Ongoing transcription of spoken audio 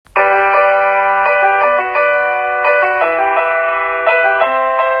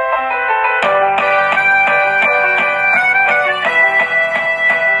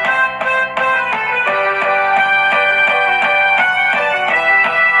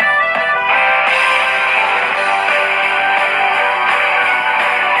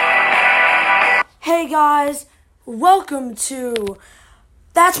guys, welcome to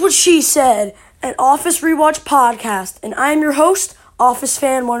That's What She Said, an Office Rewatch podcast, and I am your host, Office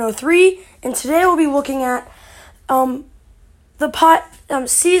Fan 103, and today we'll be looking at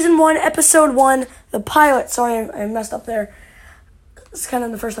Season 1, Episode 1, the pilot. Sorry, I messed up there. It's kind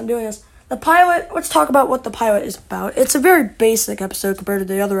of the first time doing this. The pilot, let's talk about what the pilot is about. It's a very basic episode compared to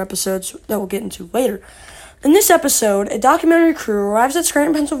the other episodes that we'll get into later. In this episode, a documentary crew arrives at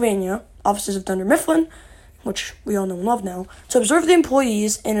Scranton, Pennsylvania, offices of Dunder Mifflin, which we all know and love now, to observe the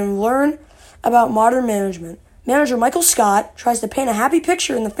employees and learn about modern management. Manager Michael Scott tries to paint a happy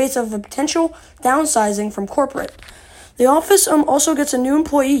picture in the face of a potential downsizing from corporate. The office also gets a new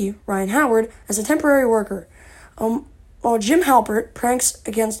employee, Ryan Howard, as a temporary worker, while Jim Halpert pranks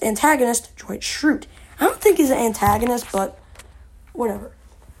against antagonist Dwight Schrute. I don't think he's an antagonist, but whatever.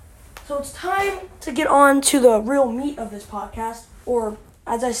 So it's time to get on to the real meat of this podcast, or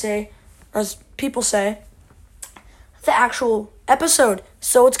as people say, the actual episode.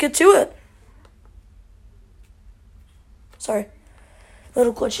 So let's get to it. Sorry.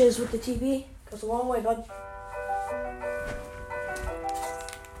 Little glitches with the TV. Goes a long way, bud.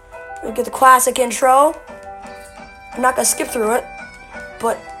 We get the classic intro. I'm not going to skip through it,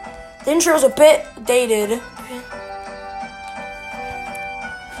 but the intro's a bit dated.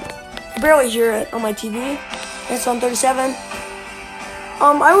 I barely hear it on my TV. It's on 37.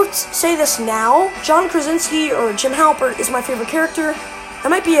 I would say this now. John Krasinski or Jim Halpert is my favorite character. That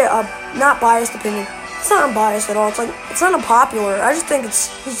might be a not biased opinion. It's not unbiased at all. It's not unpopular. I just think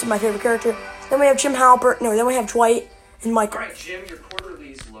he's my favorite character. Then we have Jim Halpert. No, then we have Dwight and Michael. All right, Jim, your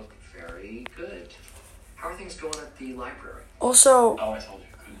quarterlies look very good. How are things going at the library? Also, I told you.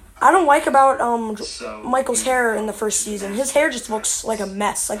 I don't like about Michael's hair in the first season. His hair just looks like a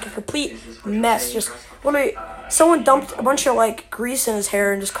mess, like a complete mess. Just literally, someone dumped a bunch of grease in his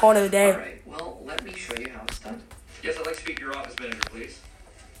hair and just called it a day. All right, well, let me show you how it's done. Yes, I'd like to speak to your office manager, please.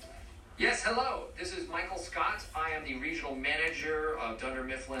 Yes, hello. This is Michael Scott. I am the regional manager of Dunder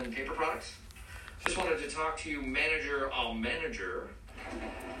Mifflin Paper Products. Just wanted to talk to you, manager.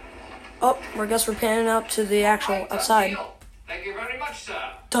 Oh, I guess we're panning up to the actual outside. Deal. Thank you very much, sir.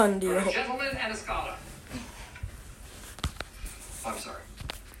 Done deal. For a gentleman and a scholar. I'm sorry.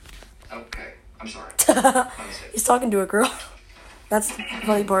 Okay, I'm sorry. He's talking to a girl. That's the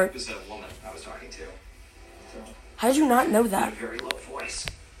funny part. It was a woman I was talking to. So, How did you not know in a that? very low voice.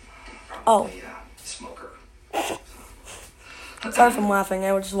 Oh. Probably a smoker. Sorry if I'm laughing.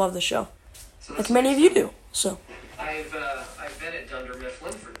 I would just love the show. So Like that's many nice. of you do. So, I've been at Dunder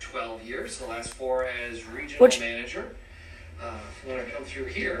Mifflin for 12 years, the last 4 as regional manager. If you want to come through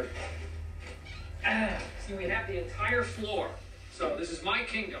here, see, we have the entire floor. So this is my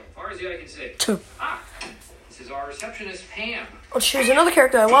kingdom, as far as the eye can see. This is our receptionist, Pam. oh, she's another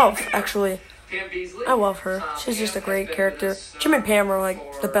character I love, actually. Pam Beasley. I love her. She's just a great character. Jim and Pam are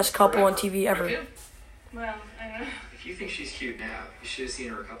the best couple on TV ever. Pam? Well, I don't know. If you think she's cute now, you should have seen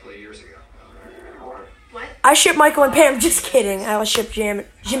her a couple of years ago. What? I ship Michael and Pam. Just kidding. I ship Jim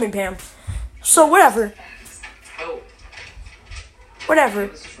and Pam. So, whatever. Oh, Whatever.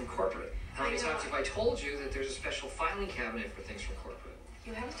 this is from corporate. How many times have I told you that there's a special filing cabinet for things from corporate?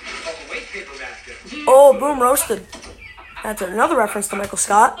 You haven't Called the waste paper basket. Oh, boom, roasted. That's another reference to Michael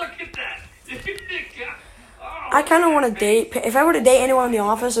Scott. Look at that. I kind of want to date. If I were to date anyone in the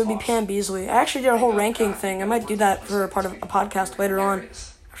office, it would be Pam Beasley. I actually did a whole ranking thing. I might do that for a part of a podcast later on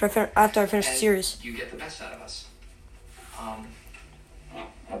after I finish the series. You get the best out of us.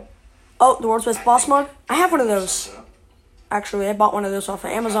 Oh, the world's best boss mug. I have one of those. Actually, I bought one of those off of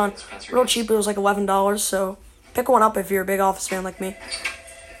Amazon. Real cheap. It was like $11. So pick one up if you're a big Office fan like me.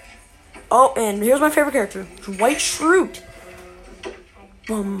 Oh, and here's my favorite character, Dwight Schrute.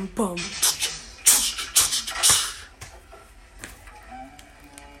 Bum bum.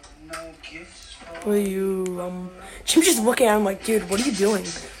 No gifts. What are you, Jim's just looking at him like, dude, what are you doing?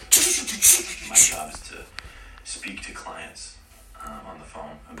 My job is to speak to clients on the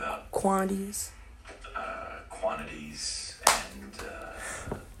phone about Quantities. quantities and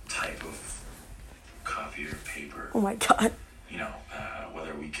type of copy or paper. Oh my god.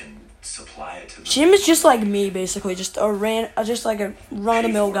 Whether we can supply it to them. Jim is just like me, basically, just a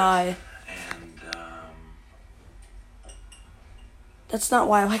run-of-the-mill guy. And That's not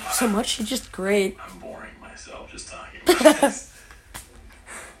why I like him so much. He's just great. I'm boring myself just talking about this.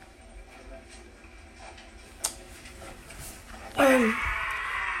 Um,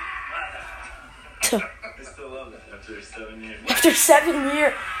 I still love that after 7 years. After 7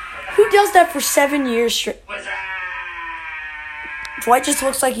 years, who does that for 7 years straight? Dwight just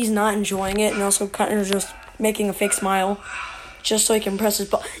looks like he's not enjoying it, and also kind of just making a fake smile, just so he can press his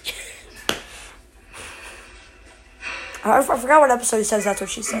button. I forgot what episode he says that's what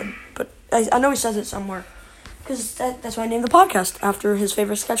she said. But I know he says it somewhere. Because that's why I named the podcast after his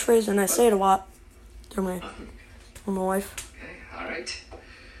favorite catchphrase, and I say it a lot to my wife. Okay, all right.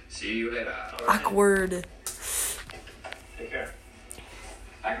 See you later. All right. Awkward. Take care.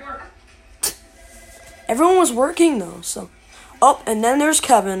 Back to work. Everyone was working, though, so... Oh, and then there's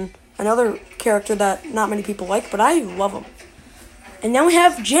Kevin, another character that not many people like, but I love him. And then we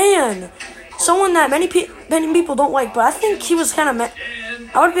have Jan, someone that many people don't like, but I think he was kind of...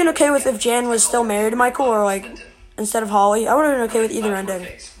 I would have been okay with if Jan was still married to Michael, or, like, instead of Holly. I would have been okay with either ending.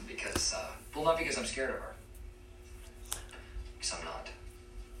 Because, well, not because I'm scared of her. Because I'm not.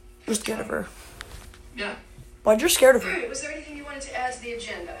 You're scared of her. Yeah. Why'd you're scared of her? Alright, was there anything you wanted to add to the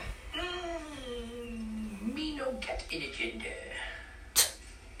agenda? Me no get an agenda.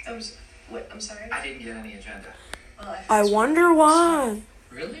 I'm sorry? I didn't get any agenda. Well, I wonder why.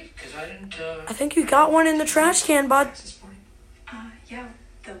 Really? Because I didn't, I think you got one in the trash can, bud. this morning. Yeah,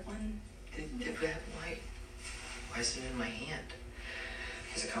 the one. Why is it in my hand?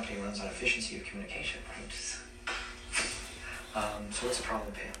 Because the company runs on efficiency of communication, right? So what's the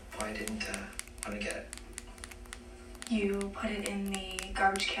problem, Pam? Why didn't get it? You put it in the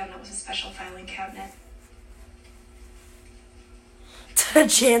garbage can that was a special filing cabinet.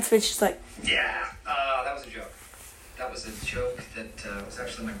 Jan's bitch is like, Yeah, that was a joke. That was a joke that was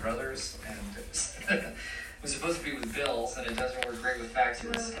actually my brother's, and it was supposed to be with Bill's, and it doesn't work great with faxes. You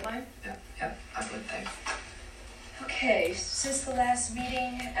want to look at mine? Yeah, I would think. Okay, since the last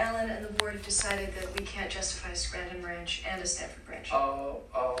meeting, Alan and the board have decided that we can't justify a Scranton branch and a Stanford branch. Oh,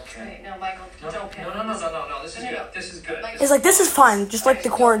 okay. Right, no, Michael, don't panic. No, this is No, no, good. no. This is good. it's like, this is fine, just like the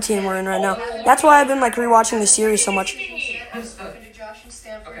quarantine we're in right now. That's why I've been, like, rewatching the series so much. I've spoken to Josh and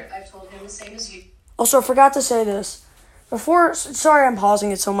Stanford. Okay. I've told him the same as you. Also, I forgot to say this. Sorry I'm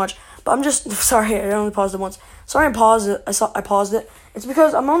pausing it so much, but I'm just, sorry, I only paused it once. Sorry I paused it. It's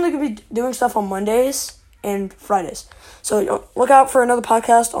because I'm only going to be doing stuff on Mondays and Fridays. So look out for another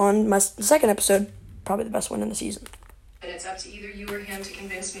podcast on my second episode, probably the best one in the season. And it's up to either you or him to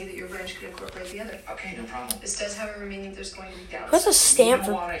convince me that your branch could incorporate the other. Okay, no problem. This does, however, mean that there's going to be downside. What's a You Stanford?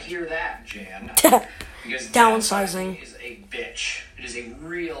 don't want to hear that, Jan. Because Downsizing. is a bitch. It is a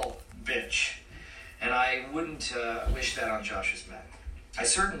real bitch. And I wouldn't wish that on Josh's men. I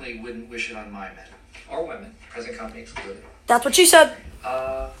certainly wouldn't wish it on my men. Or women, present company excluded. That's what she said. Is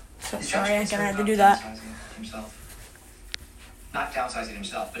Sorry, Josh I concerned had to about do that. downsizing himself? Not downsizing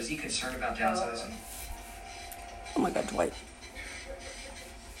himself, but is he concerned about downsizing? Oh my god, Dwight.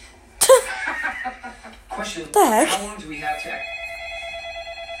 Question, The heck? how long do we have to... How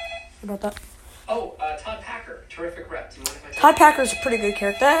about that? Oh, Todd Packer, terrific rep. Do you mind if I tell Todd Packer's a pretty good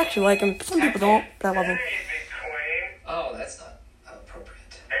character. I actually like him. Some people don't, but I love him. Oh, that's not appropriate.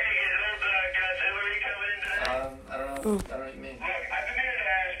 I don't know. I don't know what you mean. Look, I've been here to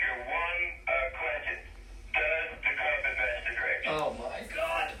ask you one question. Does the club invest in direction? Oh my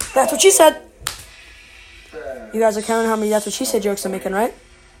god. That's what she said. You guys are counting how many That's What She Said jokes I'm making, right?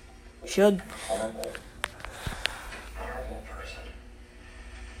 Should. Horrible person.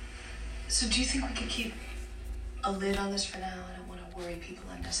 So do you think we could keep a lid on this for now? I don't want to worry people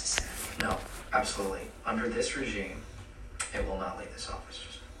unnecessarily. No, absolutely. Under this regime, it will not leave this office.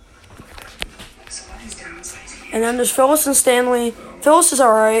 So what is downsizing? And then there's Phyllis and Stanley. Phyllis is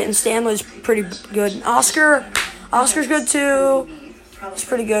alright, and Stanley's pretty good. And Oscar's good too. He's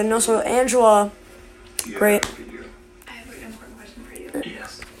pretty good. And also Angela, great. I have an important question for you.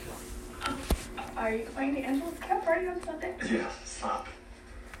 Yes. Are you going to Angela's cat party on Sunday? Yeah, stop.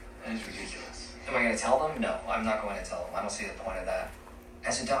 That is ridiculous. Am I going to tell them? No, I'm not going to tell them. I don't see the point of that.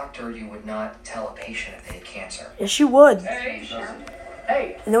 As a doctor, you would not tell a patient if they had cancer. Yes, you would.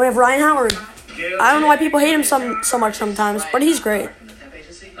 Hey! And then we have Ryan Howard. I don't know why people hate him so much sometimes, but he's great. From the temp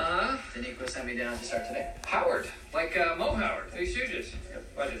agency? Then Nico sent me down to start today. Howard, like Mo Howard, Three Stooges.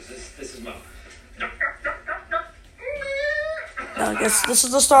 What is this? This is Mo. I guess this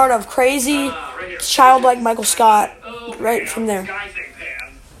is the start of crazy, childlike Michael Scott. Right from there. Guy thing,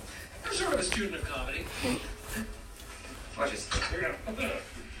 Pam. You're sort of a student of comedy. Watch this.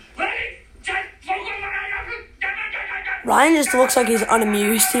 Ryan just looks like he's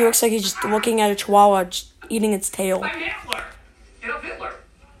unamused. He looks like he's just looking at a chihuahua just eating its tail. I'm Hitler. Adolf Hitler.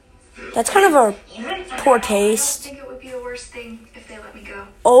 That's kind of a poor I don't taste. think it would be the worst thing if they let me go.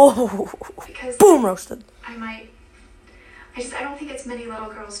 Oh, Because boom, roasted. I don't think it's many little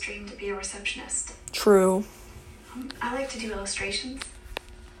girls' dream to be a receptionist. True. I like to do illustrations.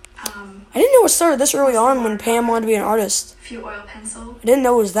 I didn't know it started this early on when Pam wanted to be an artist. A few oil pencil. I didn't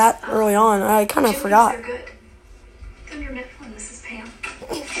know it was that early on. I kind of Chimneys, forgot. They're good. Come here, Mifflin. This is Pam.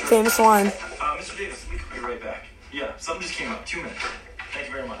 Famous line. Mr. Davis, we could be right back. Yeah, something just came up. 2 minutes. Thank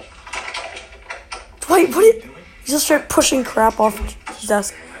you very much. Wait, what? He's just straight pushing crap off his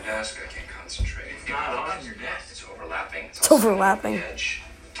desk. My desk, I can't concentrate. It's not on your desk. It's overlapping. It's overlapping. Edge.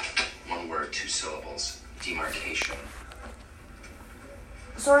 1 word, 2 syllables. Demarcation.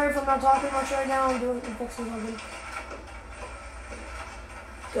 Sorry if I'm not talking much right now. I'm fixing something.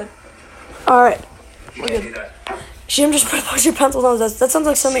 Good. All right. You can't do that. Jim just put a bunch of pencils on his desk. That sounds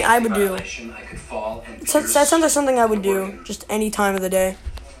like something I would do. Violation, I could fall and That sounds like something I would do just any time of the day.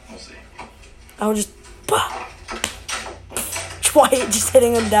 We'll see. I would just Dwight just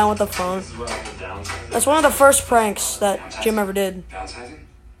hitting him down with the phone. This is what I put down. That's one of the first pranks that Jim ever did. Downsizing?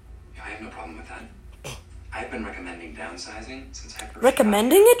 I have no problem with that. I've been recommending downsizing since I first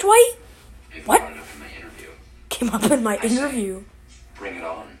Recommending it, Dwight? It What? brought it up in my interview. Came up in my interview. Bring it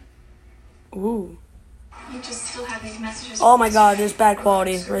on. Ooh. You just still have these messages. Oh my god, there's bad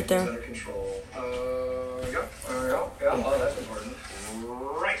quality right there. Under control. Yeah. Oh, that's important.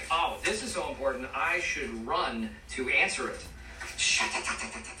 Right. Oh, this is so important. I should run to answer it.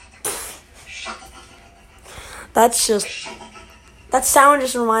 That's just... That sound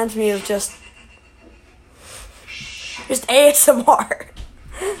just reminds me of just ASMR.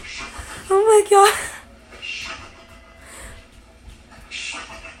 Oh my god.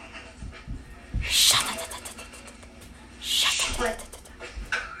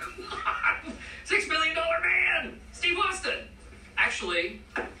 $6 million man, Steve Austin. Actually,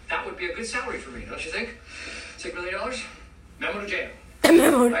 that would be a good salary for me, don't you think? $6 million. Memo to jail.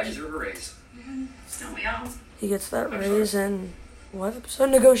 I deserve a raise. Don't we all? He gets that raise in what episode?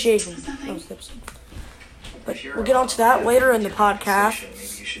 Negotiations. That was the episode. But we'll get onto that later in the podcast. Maybe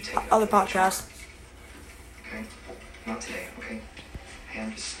you should take it Other up with podcast. Okay? Not today, okay? Hey,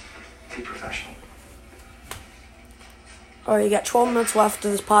 I'm just be professional. Alright, you got 12 minutes left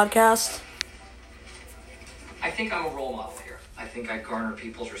of this podcast. I think I'm a role model here. I think I garner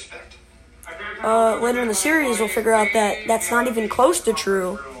people's respect. Later in the series, we'll figure out that that's not even close to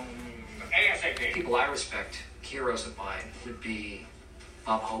true. People I respect, heroes of mine, would be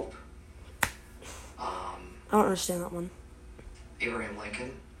Bob Hope, I don't understand that one. Abraham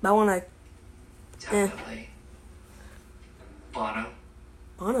Lincoln, That one I... definitely. Bono.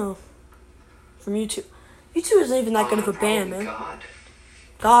 Bono. From U2. U2 isn't even that good of a band, man. God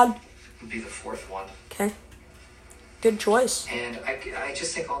God. would be the 4th one. Okay. Good choice. And I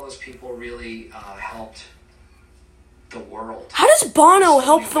just think all those people really helped the world. How does Bono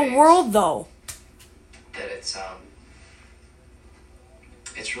help the world, though? That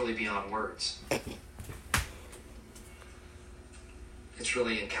it's really beyond words. It's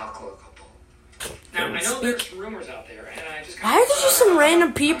really incalculable. Now, I know there's rumors out there, and I just... Why are there just some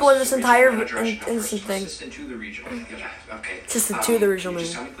random people in this entire innocent thing? Assistant to the regional manager. Okay. Assistant to the regional Can you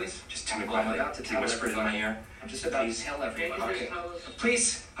just manager. tell me, please? Just tell me quietly. I'm about to tell whispered in my ear. I'm just about to tell everybody. Okay.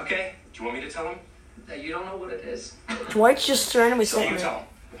 Please. Okay. Do you want me to tell him? You don't know what it is. Dwight's just randomly So sitting you there. tell him.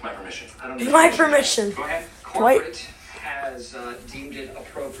 With my permission. I don't With need my to- permission. Go ahead. Corporate has deemed it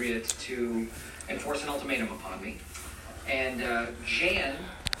appropriate to enforce an ultimatum upon me. And Jan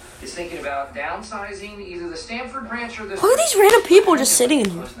is thinking about downsizing either the Stanford branch or the... Look at these random people just sitting in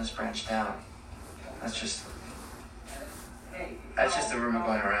here. Closing this branch down. That's just a rumor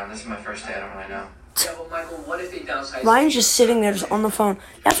going around. This is my first day. I don't really know. Yeah, well, Michael, what if they downsize... Ryan's just sitting there, just on the phone.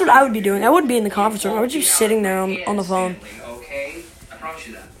 That's what I would be doing. I wouldn't be in the conference room. I would just be sitting there on the phone. Okay? I promise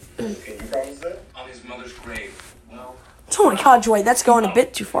you that. Can you promise that? On his mother's grave. Well, Oh my god, Dwight, that's going a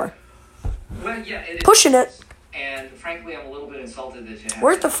bit too far. yeah, it is. Pushing it. And frankly, I'm a little bit insulted that you have...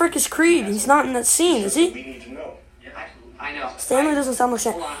 Where's the frick is Creed? He's not in that scene, is he? We need to know. I know. Stanley doesn't sound like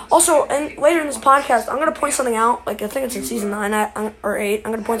Stanley. Also, and later in this podcast, I'm gonna point something out. Like I think it's in season 9 or 8.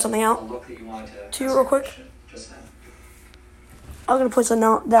 I'm gonna point something A out look that you wanted to you real quick. just then. I'm gonna point something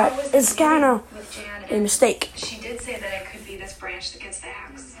out that is kind of With Jan, a and mistake. she did say that it could be this branch that gets the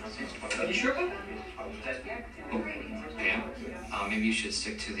axe. Are you sure about that? Pam, maybe you should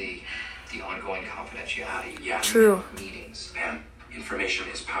stick to the ongoing confidentiality. Yeah. True. Meetings. Pam, information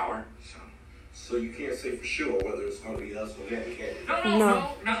is power. So you can't say for sure whether it's going to be us or them, can you?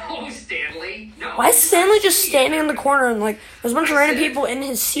 No, Stanley. No. Why is Stanley just standing in the corner and like there's a bunch of random people in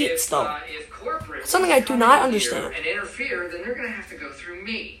his seats though? If corporate Something I do not understand. and interfere, then they're going to have to go through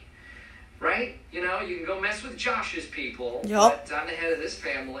me. Right? You know, you can go mess with Josh's people. Yup. But I'm the head of this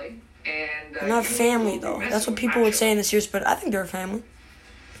family. And They're not you family will be though. messing That's what with people my would say in children. this series, but I think they're a family.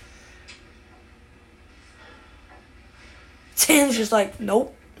 Stan's just like,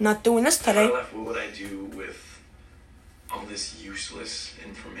 nope, not doing this If I today. left, what would I do with all this useless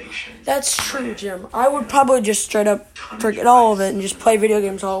information? That's true, Jim. I would probably just straight up forget all of it and just play video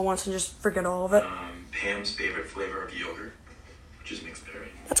games all at once and just forget all of it. Pam's favorite flavor of yogurt, which is mixed berry.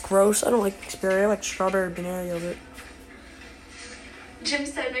 That's gross. I don't like mixed berry. I like strawberry banana yogurt. Jim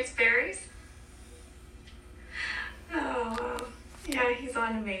said mixed berries. Oh, wow. Yeah, he's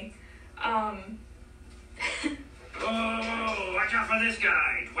on to me. Oh, watch out for this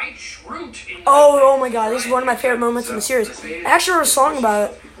guy, Dwight Schrute. Oh my god, this is one of my favorite moments in the series. I actually wrote a song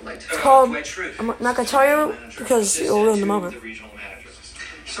about it. It's called, I'm not gonna tell you because it'll ruin the moment.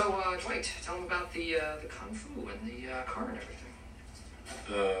 So, Dwight, tell him about the kung fu and the car and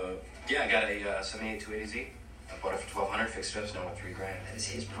everything. Yeah, I got a 78 280Z. I bought it for $1,200, fixed it up, so now I'm $3,000. That is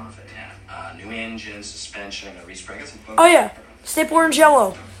his profit. Yeah. New engine, suspension, I got a respray. I got some Oh yeah, Stapler and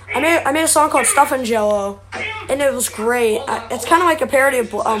Jello. I made a song called Stuff and Jello, and it was great. It's kind of like a parody of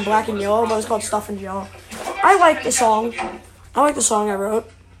Black and Yellow, but it's called Stuff and Jello. I like the song. I like the song I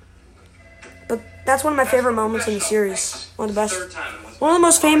wrote. But that's one of my favorite moments in the series. One of the best. One of the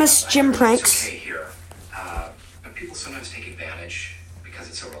most famous Jim pranks. Okay here. But people sometimes take advantage because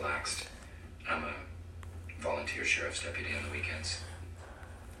it's so relaxed. I'm a volunteer sheriff's deputy on the weekends.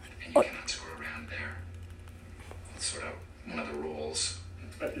 And you cannot screw around there. It's sort of one of the rules.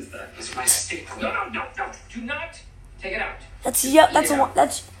 What is that? It's my staple. No. Do not take it out. That's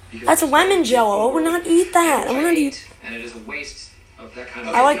lemon Jello. I would not eat that. I would not eat. And it is a waste of that kind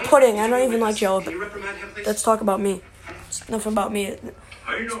of. I like pudding. I don't even like Jello. Can you reprimand him, please? Let's talk about me. It's enough about me.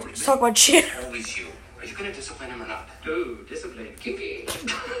 How you doing? Let's talk about shit. Always you. Are you going to discipline him or not? Ooh, discipline. Kinky.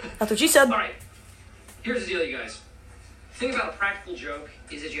 That's what she said. All right. Here's the deal, you guys. The thing about a practical joke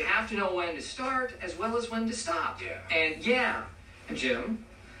is that you have to know when to start as well as when to stop. Yeah. And Jim,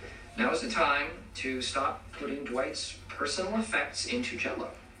 now is the time to stop putting Dwight's personal effects into Jello.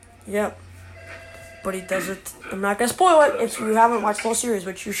 Yep. But he does it. I'm not gonna spoil it if you haven't watched the whole series,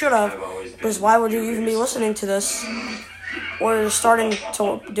 which you should have. Because why would you even be listening to this? Or starting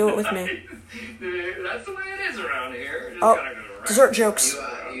to do it with me? That's the way it is around here. Just Oh, gotta go to dessert jokes.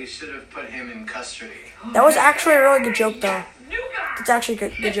 You should have put him in custody. That was actually a really good joke, though. It's actually a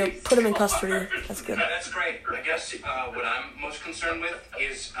good joke. Put him in custody. That's good. That's great. I guess what I'm most concerned with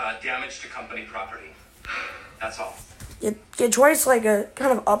is damage to company property. That's all. Yeah, Dwight's like a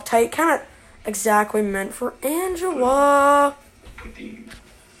kind of uptight, kind of exactly meant for Angela.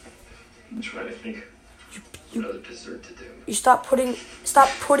 I'm trying to think. another dessert to do. You stop putting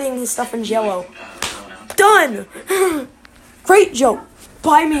his stuff in Jello. Done! Great joke.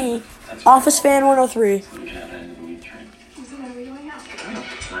 By me, Office Fan 103.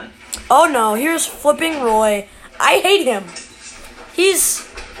 Oh no, here's Flipping Roy. I hate him. He's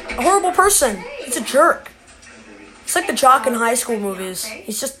a horrible person. He's a jerk. It's like the jock in high school movies.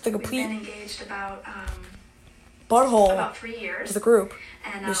 He's just the We've complete been engaged about butthole 3 years. to the group.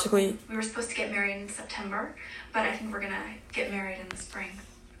 And Basically, we were supposed to get married in September, but I think we're gonna get married in the spring.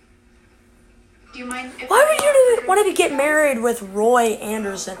 Do you mind if why would you want to get married with Roy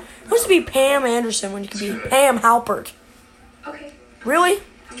Anderson? It supposed to be Pam Anderson when you could be Pam Halpert. Okay, Really?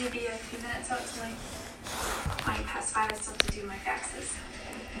 I'm gonna be a few minutes out till my past 5. I still have to do my faxes.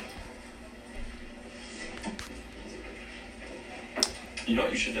 You know,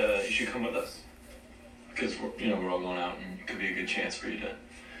 you should come with us because we're all going out, and it could be a good chance for you to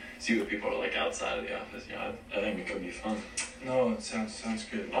see what people are like outside of the office. I think it could be fun. No, it sounds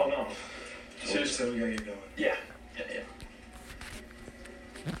good. Oh no, Seriously, we gotta get going. yeah.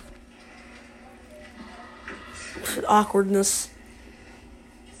 Awkwardness.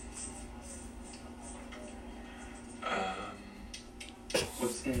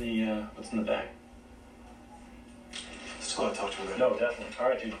 What's in the bag? Still gotta talk to him. No, definitely. All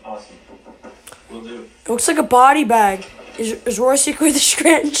right, dude. Awesome. We'll do. It looks like a body bag. Is Roy secretly the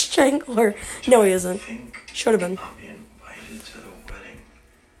Scranton Strangler? No, he isn't. Should have been. I'll be invited to the wedding.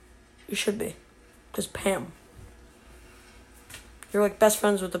 You should be. Because Pam. You're like best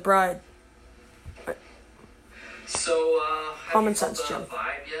friends with the bride. So, have Common you felt sense, the Jim.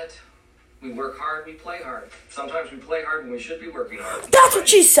 vibe yet? We work hard, we play hard. Sometimes we play hard when we should be working hard. That's what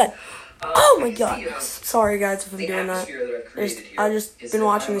she said. Oh my god. The, Sorry guys if I'm the doing that. atmosphere that I've created here I just is been that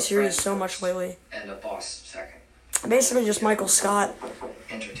watching I'm the a series friend so much first lately. And a boss second. Basically just Michael Scott.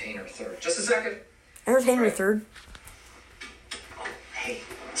 Entertainer third. Just a second. Entertainer third. Hey,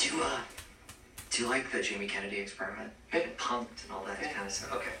 do you like the Jamie Kennedy experiment? Pumped and all that kind of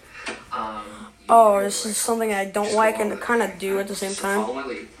stuff. Okay. Oh, this is something I don't like and kind of do at the same time. Follow my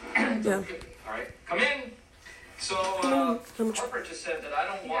lead. Yeah. All right. Come in. So, corporate just said that I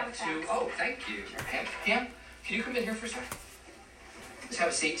don't want to. Oh, thank you. Pam, can you come in here for a second? Just have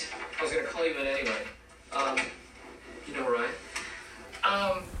a seat. I was going to call you in anyway. You know,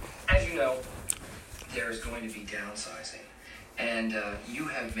 Ryan. As you know, there's going to be downsizing. And you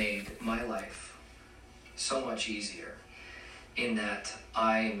have made my life so much easier in that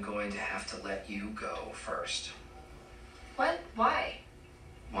I am going to have to let you go first. What? Why?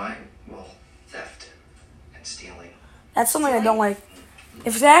 Why? Well, theft and stealing. That's something I don't like.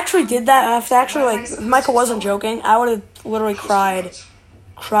 If they actually did that, if Michael wasn't joking, I would have literally cried.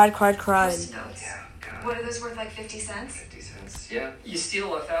 Cried. Post-it notes. Yeah, God. What are those worth, like 50 cents? 50 cents. Yeah, you steal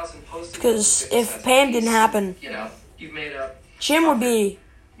 1,000 post-it notes. Because for 50 if cents Pam a didn't piece, happen, you know, you've made up. Jim would be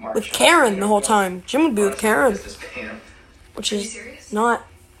with Karen the whole time. Jim would be with Karen, which Are you is serious? not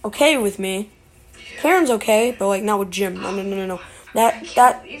okay with me. Karen's okay, but like not with Jim. No. That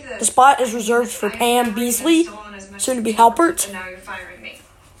the spot is reserved for Pam Beasley, soon to be Halpert. And now you're firing me.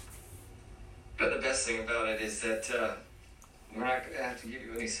 But the best thing about it is that we're not going to have to give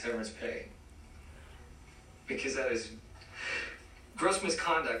you any severance pay. Because that is gross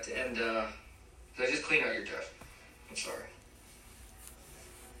misconduct, and so just clean out your desk. I'm sorry.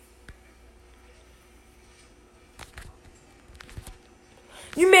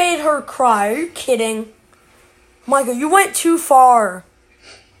 You made her cry. Are you kidding? Michael, you went too far.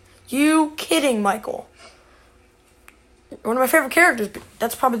 You kidding, Michael. One of my favorite characters.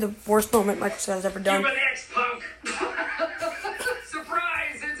 That's probably the worst moment Michael Scott has ever done. You're an ex-punk!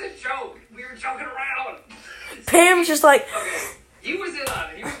 Surprise! It's a joke! We were joking around! Pam's just like... Okay, he was in on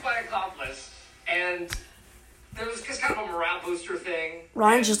it. He was my accomplice. And there was just kind of a morale booster thing.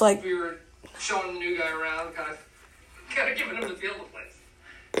 Ryan's just like... We were showing the new guy around, kind of giving him the feel of the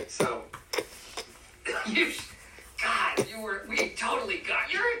place. So... we totally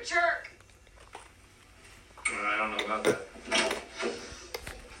got... You're a jerk! I don't know about that.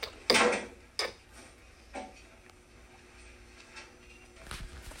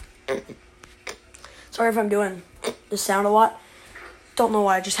 Sorry if I'm doing this sound a lot. Don't know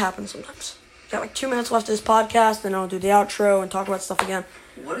why, it just happens sometimes. Got like 2 minutes left of this podcast, then I'll do the outro and talk about stuff again.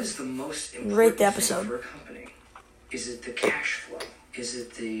 What is the most Rate important the episode. thing for a company? Is it the cash flow? Is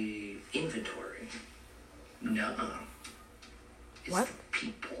it the inventory? Nuh-uh. It's What? the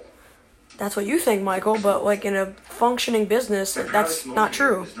people. That's what you think, Michael, but like in a functioning business, My that's proudest not moment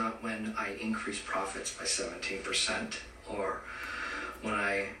true. was not when I increased profits by 17%, or when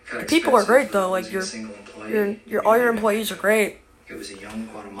I cut People are expenses great though. without Like losing a single employee. all your employees are great. It was a young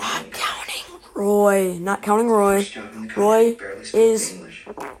Guatemalan Not guy. counting Roy. Not counting Roy. First job in the country, Roy barely spoke is English.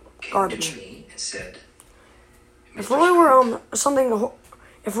 Came garbage. to me and said, If "Mr. Roy were Scott, something,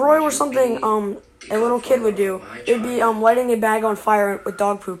 if Roy were something a little kid would do, it'd be lighting a bag on fire with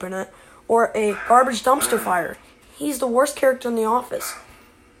dog poop in it, or a garbage dumpster fire. He's the worst character in The Office.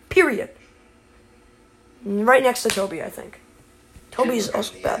 Period. Right next to Toby, I think. Toby's didn't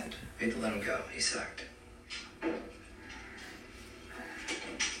also in the bad. end. We had to let him go. He sucked."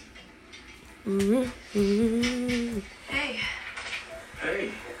 Hey. Hey,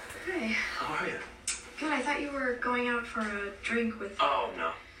 Hey. how are you? Good, I thought you were going out for a drink with... Oh,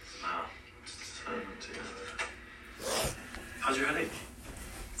 no. How's your headache?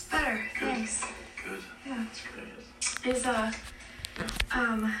 It's better, thanks. Good. Yeah. That's great. Is,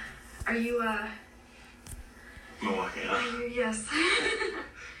 are you, Milwaukee, huh? yes.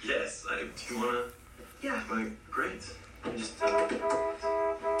 Yes. Do you wanna? Yeah. Great. Oh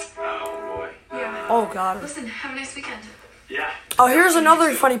boy. Yeah. Oh God. Listen, have a nice weekend. Yeah. Oh, here's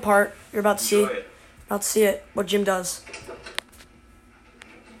another funny part you're about to see. Enjoy it. About to see it. What Jim does.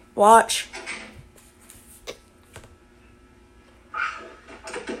 Watch.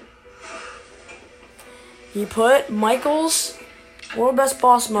 He put Michael's World Best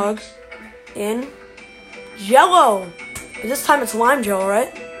Boss mug in Jello. This time it's lime Jello,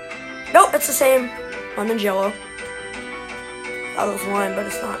 right? Nope, it's the same. Lemon Jello. Thought it was lime, but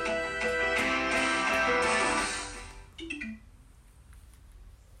it's not.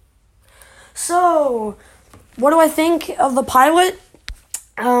 So, what do I think of the pilot?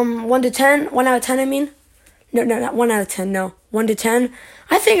 1 to 10. 1 out of 10, I mean. No, not 1 out of 10, no. 1 to 10.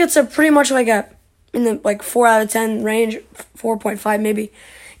 I think it's a pretty much like in the 4 out of 10 range, 4.5 maybe.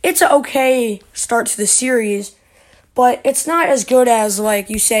 It's an okay start to the series, but it's not as good as, like,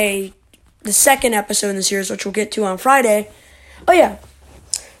 you say, the second episode in the series, which we'll get to on Friday. Oh, yeah.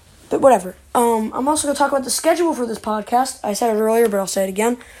 But whatever. I'm also going to talk about the schedule for this podcast. I said it earlier, but I'll say it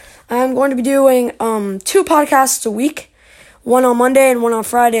again. I'm going to be doing 2 podcasts a week, one on Monday and one on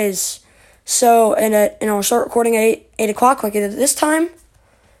Fridays. So, and I'll start recording at 8 o'clock like I did this time.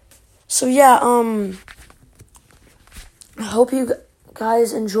 So, yeah, I hope you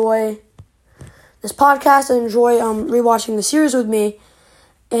guys enjoy this podcast and enjoy rewatching the series with me.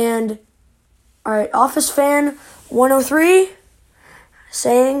 And, alright, Office Fan 103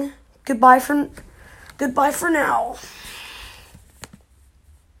 saying goodbye for now.